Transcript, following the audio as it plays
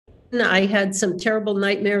I had some terrible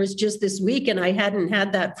nightmares just this week, and I hadn't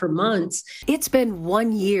had that for months. It's been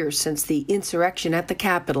 1 year since the insurrection at the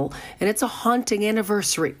Capitol, and it's a haunting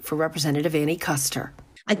anniversary for Representative Annie Kuster.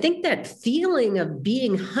 I think that feeling of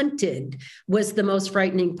being hunted was the most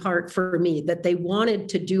frightening part for me, that they wanted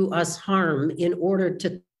to do us harm in order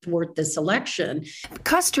to thwart this election.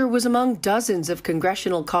 Kuster was among dozens of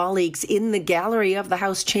congressional colleagues in the gallery of the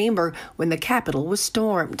House chamber when the Capitol was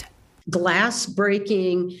stormed. Glass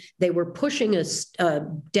breaking. They were pushing a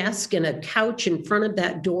desk and a couch in front of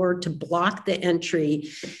that door to block the entry.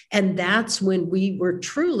 And that's when we were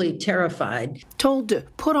truly terrified. Told to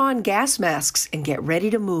put on gas masks and get ready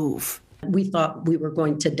to move. We thought we were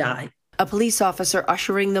going to die. A police officer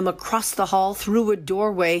ushering them across the hall through a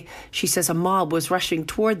doorway. She says a mob was rushing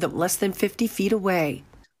toward them less than 50 feet away.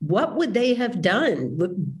 What would they have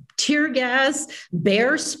done? Tear gas,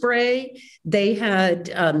 bear spray. They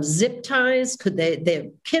had zip ties. Could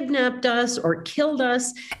they kidnapped us or killed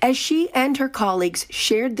us? As she and her colleagues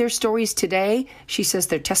shared their stories today, she says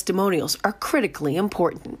their testimonials are critically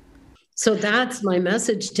important. So that's my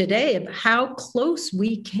message today of how close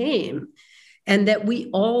we came, and that we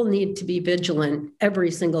all need to be vigilant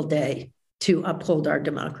every single day to uphold our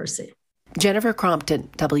democracy. Jennifer Crompton,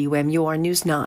 WMUR News 9.